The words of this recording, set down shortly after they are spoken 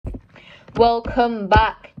Welcome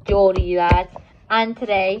back, Geordie lads, and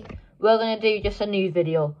today we're going to do just a new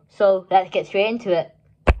video, so let's get straight into it.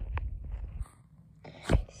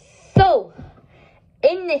 So,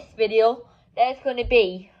 in this video, there's going to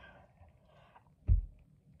be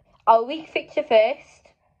our week fixture first,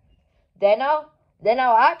 then our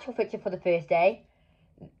actual fixture for the first day,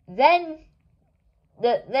 then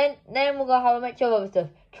we're going to have a mixture of other stuff,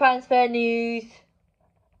 transfer news,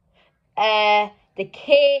 the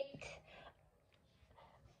kit,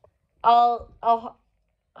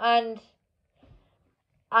 and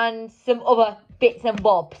some other bits and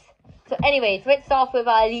bobs. So anyways, let's start with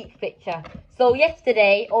our leak picture. So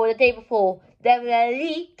yesterday, or the day before, there was a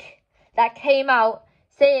leak that came out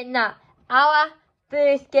saying that our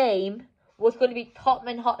first game was going to be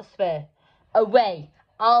Tottenham Hotspur away.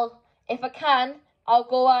 If I can, I'll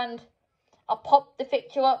go and I'll pop the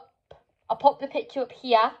picture up. I'll pop the picture up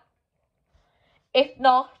here. If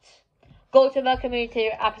not, go to my community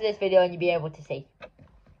after this video and you'll be able to see.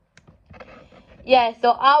 Yeah,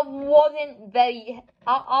 so I wasn't very...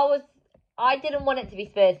 I didn't want it to be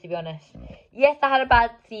Spurs, to be honest. Yes, I had a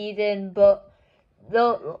bad season, but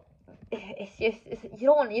you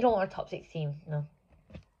don't want a top 6 team, no.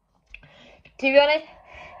 To be honest,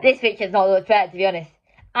 this picture's not much better, to be honest.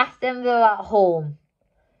 Aston Villa at home.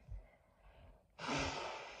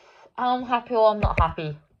 I'm happy or I'm not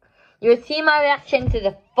happy. You will see my reaction to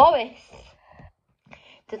the Forest.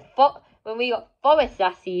 When we got Forest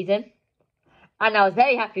last season. And I was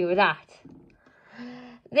very happy with that.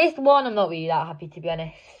 This one, I'm not really that happy, to be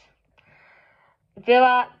honest.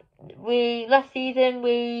 Villa, last season,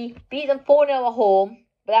 we beat them 4-0 at home.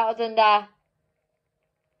 But that was under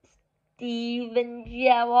Steven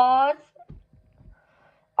Gerrard.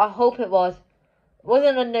 I hope it was. It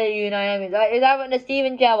wasn't under United. It was either under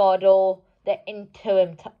Steven Gerrard or the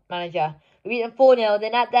interim manager. We beat them 4-0.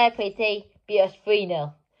 Then at their place, they beat us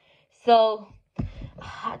 3-0. So,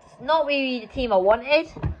 it's not really the team I wanted.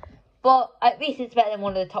 But at least it's better than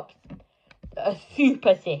one of the top,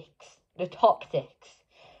 Super 6. The top 6.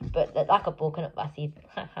 But that got broken up last season.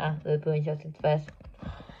 Haha, Liverpool and Chelsea Spurs.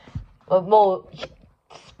 Well, more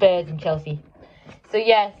Spurs and Chelsea. So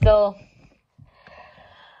yeah, so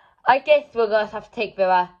I guess we're going to have to take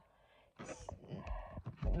Villa.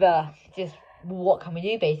 Just what can we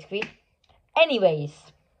do, basically. Anyways.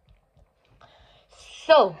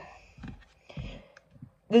 So,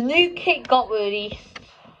 the new kit got released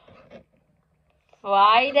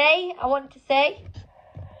Friday, I want to say.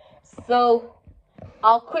 So,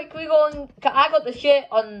 I'll quickly go and... I got the shirt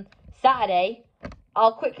on Saturday.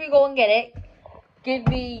 I'll quickly go and get it. Give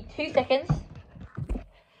me 2 seconds.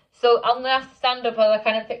 So, I'm going to have to stand up as I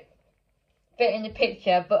kind of fit in the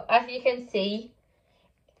picture. But as you can see,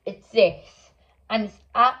 it's this. And it's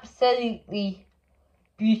absolutely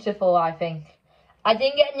beautiful, I think. I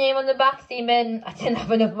didn't get a name on the back, Seaman. I didn't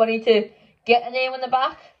have enough money to get a name on the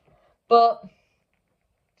back. But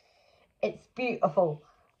it's beautiful.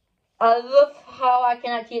 I love how I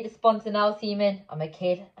can actually get the sponsor now, Seaman. I'm a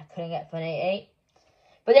kid. I couldn't get Fun 88.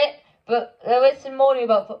 But there is some more news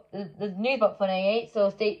about Fun 88, so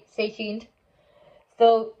stay tuned.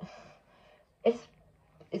 So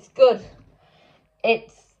it's good.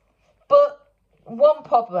 But one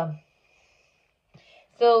problem.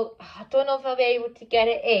 So I don't know if I'll be able to get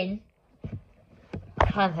it in.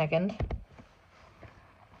 1 second.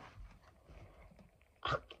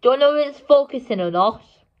 I don't know if it's focusing or not.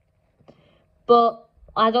 But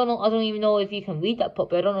I don't know. I don't even know if you can read that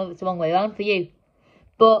properly. I don't know if it's the wrong way around for you.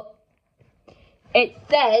 But it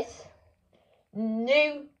says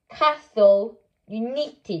Newcastle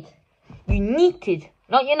United. United.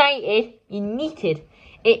 Not United. United.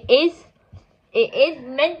 It is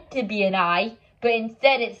meant to be an I, but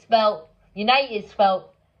instead it's spelled United spelled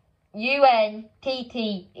UNTTED.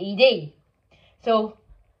 So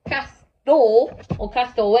Castle or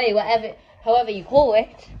Castaway, however you call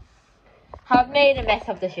it, have made a mess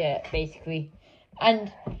of the shirt, basically.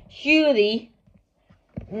 And surely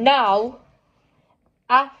now,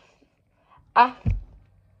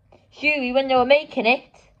 surely when they were making it,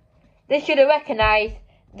 they should have recognised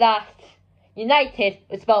that United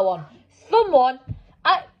was spelled wrong. Someone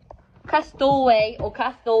at Castaway or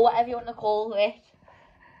Castle, whatever you want to call it,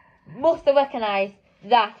 must have recognised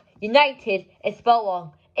that United is spelled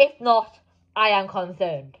wrong. If not, I am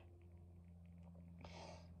concerned.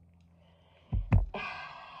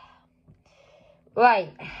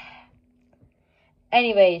 Right.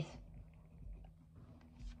 Anyways,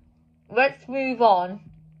 let's move on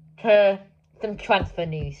to some transfer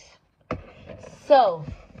news. So,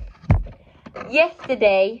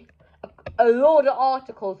 yesterday, a load of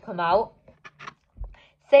articles come out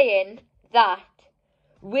saying that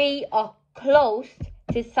we are close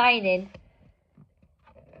to signing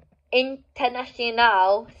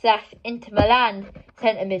International/Inter Milan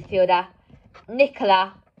centre midfielder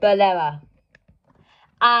Nicola Barella.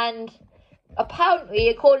 And apparently,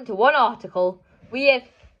 according to one article, we have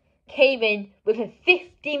came in with a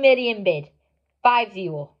 50 million bid.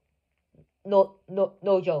 5-0.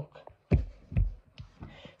 No joke.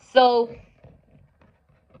 So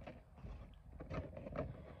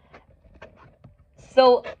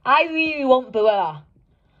I really want Barella,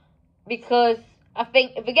 because I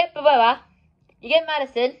think if we get Barella, you get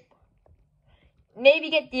Madison, maybe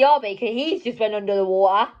get Diaby, because he's just went under the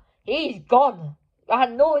water. He's gone. I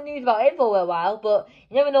had no news about him for a while, but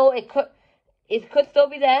you never know. It could still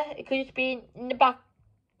be there. It could just be in the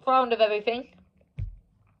background of everything.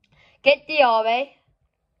 Get Diaby.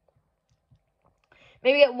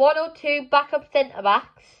 Maybe get 1 or 2 backup centre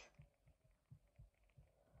backs.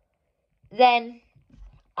 Then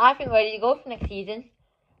I think we're ready to go for next season.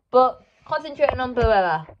 But concentrating on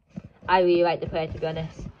Barella, I really like the player, to be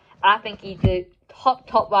honest. I think he's the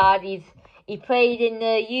top lad. He played in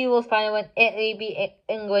the Euros final when Italy beat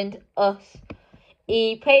England, us.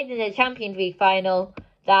 He played in the Champions League final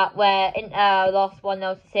where Inter lost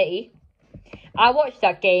 1-0 to City. I watched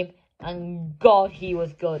that game, and God, he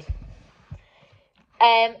was good.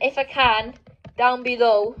 If I can, down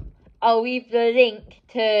below, I'll leave the link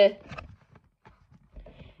to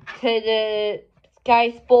the Sky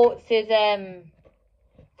Sports' thing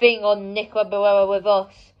on Nicola Barella with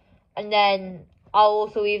us, and then I'll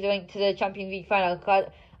also leave the link to the Champions League final,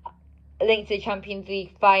 link to the Champions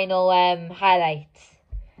League final highlights,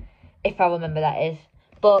 if I remember that is.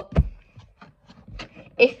 But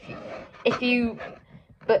if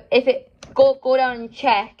it go down and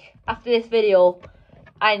check after this video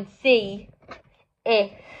and see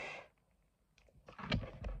if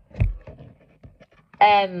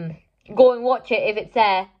go and watch it if it's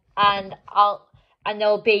there, and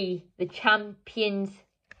there'll be the Champions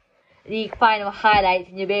League final highlights,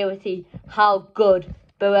 and you'll be able to see how good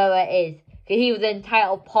Barella is, because he was an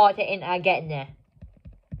entitled part to Inter getting there.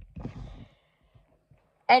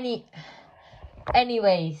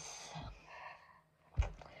 Anyways,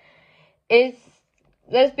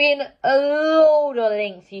 there's been a load of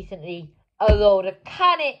links recently. A load. I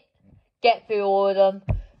can't get through all of them,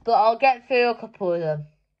 but I'll get through a couple of them.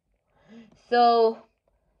 So,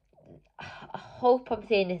 I hope I'm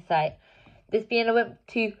saying this right. There's been a link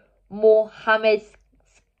to Mohamed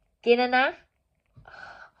Skinana.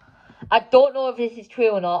 I don't know if this is true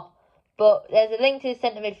or not, but there's a link to the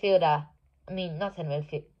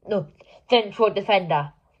central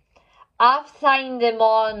defender. I've signed him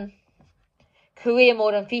on career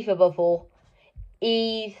mode on FIFA before.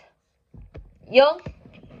 He's young.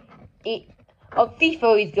 On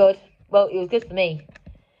FIFA he's good. Well, he was good for me.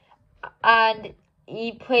 And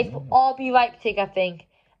he plays for RB Leipzig, I think.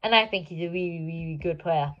 And I think he's a really, really good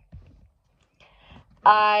player.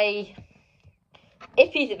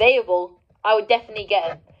 If he's available, I would definitely get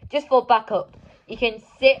him. Just for backup. You can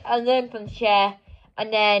sit and learn from Share.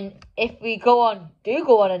 And then if we do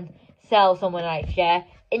go on and sell someone like Share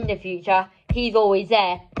in the future, he's always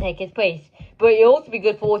there to take his place. But he'll also be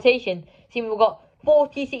good for rotation. See, we've got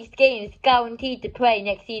 46 games guaranteed to play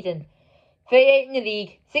next season. 38 in the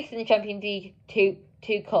league, 6 in the Champions League, 2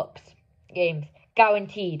 cups games.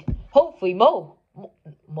 Guaranteed. Hopefully more.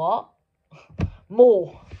 What?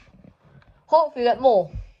 More. Hopefully get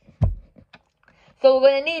more. So we're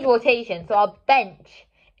going to need rotation. So our bench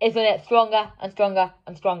is going to get stronger and stronger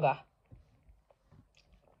and stronger.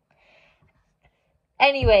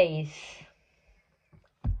 Anyways,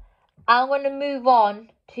 I'm going to move on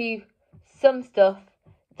to some stuff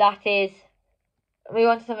that is, we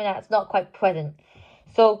want something that's not quite present.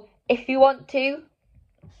 So if you want to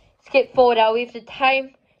skip forward, I'll leave the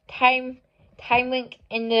time link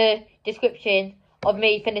in the description of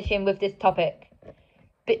me finishing with this topic.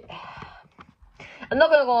 But I'm not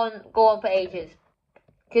going to go on for ages,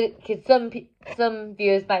 because some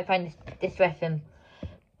viewers might find this distressing.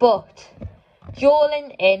 But Joe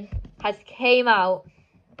Linton has came out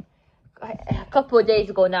a couple of days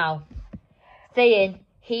ago now, saying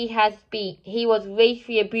he was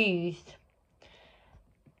racially abused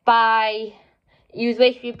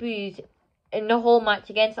in the whole match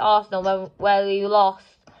against Arsenal where he lost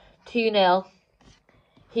 2-0.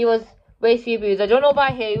 He was racially abused. I don't know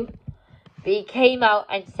by who, but he came out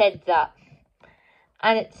and said that.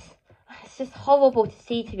 And it's just horrible to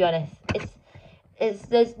see, to be honest.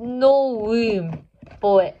 There's no room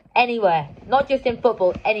for it anywhere. Not just in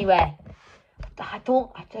football, anywhere. I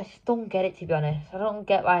just don't get it, to be honest. I don't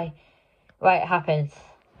get why it happens.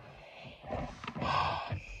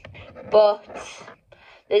 But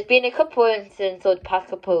there's been a couple of incidents over the past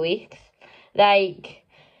couple of weeks. Like,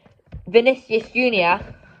 Vinicius Jr.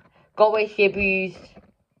 got racially abused.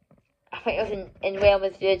 I think it was in Real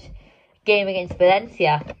Madrid's game against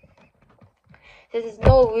Valencia. There's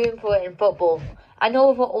no room for it in football. I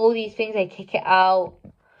know for all these things, they kick it out,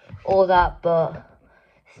 all that, but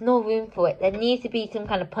there's no room for it. There needs to be some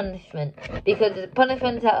kind of punishment, because the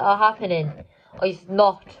punishments that are happening are just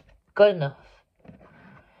not good enough.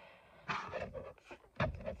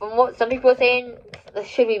 From what some people are saying,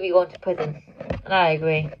 should we be going to prison? And I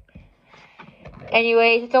agree.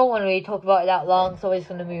 Anyways, I don't want to really talk about it that long, so we're just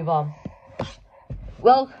going to move on.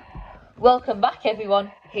 Well, welcome back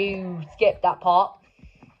everyone who skipped that part.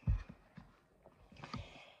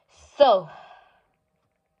 So,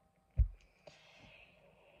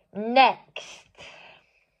 next,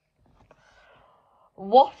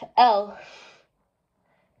 what else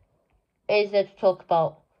is there to talk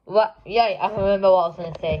about? Yeah, I remember what I was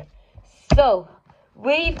going to say. So,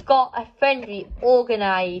 we've got a friendly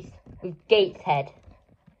organised with Gateshead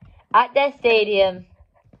at their stadium.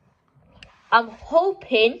 I'm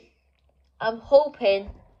hoping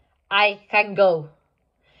I can go.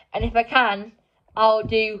 And if I can, I'll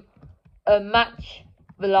do a match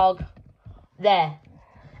vlog there.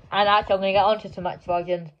 And actually, I'm going to get onto some match vlogs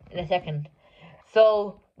in a second.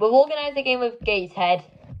 So, we've organised a game with Gateshead.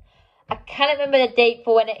 I can't remember the date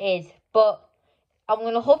for when it is, but I'm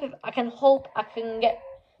going to hope I can get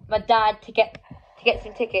my dad to get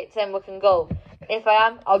some tickets and we can go. If I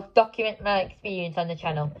am, I'll document my experience on the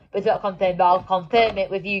channel. But it's not confirmed, but I'll confirm it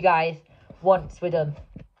with you guys once we're done.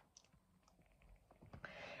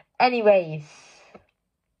 Anyways.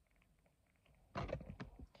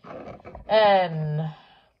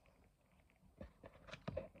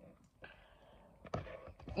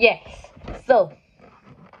 Yes. So,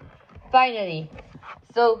 finally.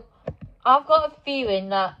 So, I've got a feeling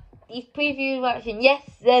that these preview reactions, yes,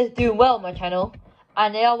 they're doing well on my channel.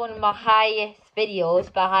 And they are one of my highest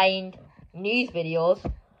videos behind news videos.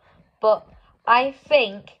 But I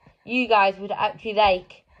think you guys would actually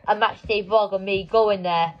like a match day vlog of me going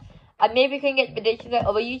there. And maybe we can get predictions that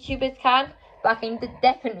other YouTubers can. But I can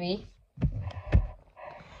definitely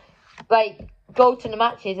go to the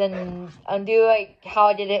matches and do how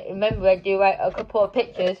I did it. Remember, I do a couple of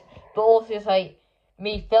pictures. But also just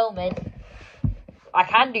me filming. I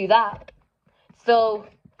can do that. So,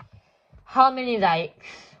 how many likes?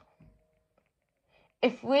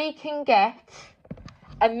 If we can get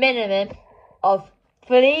a minimum of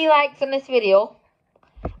 3 likes on this video,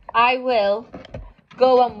 I will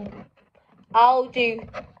go and I'll do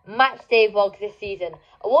match day vlogs this season.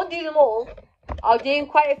 I won't do them all. I'll do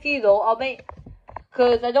quite a few though. I'll make,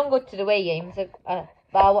 because I don't go to the away games, but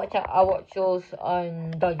I watch those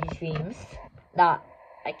on dodgy streams that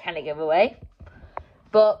I kind of give away.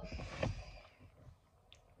 But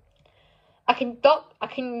I can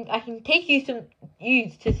take you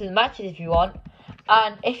to some matches if you want,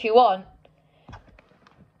 and if you want,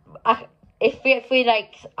 if we get 3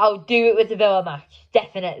 likes, I'll do it with the Villa match,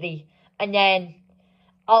 definitely. And then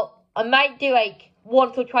I might do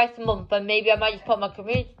once or twice a month, and maybe I might just put my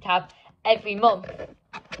community tab every month.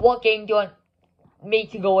 What game do you want me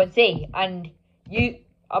to go and see? And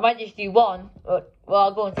I might just do one, but well,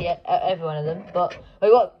 I'll go and see every one of them. But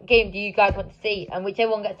what game do you guys want to see? And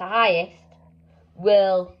whichever one gets the highest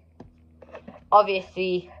will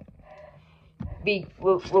obviously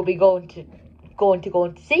will be going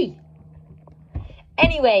to see.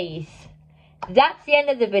 Anyways, that's the end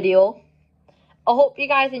of the video. I hope you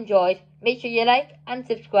guys enjoyed. Make sure you like and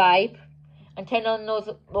subscribe and turn on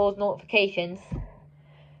those notifications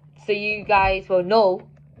so you guys will know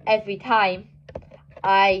every time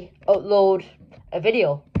I upload a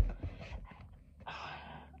video.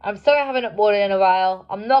 I'm sorry I haven't uploaded in a while.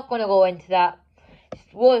 I'm not going to go into that.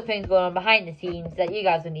 Just all the things going on behind the scenes that you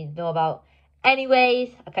guys will need to know about. Anyways,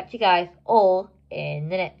 I'll catch you guys all in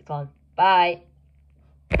the next one. Bye.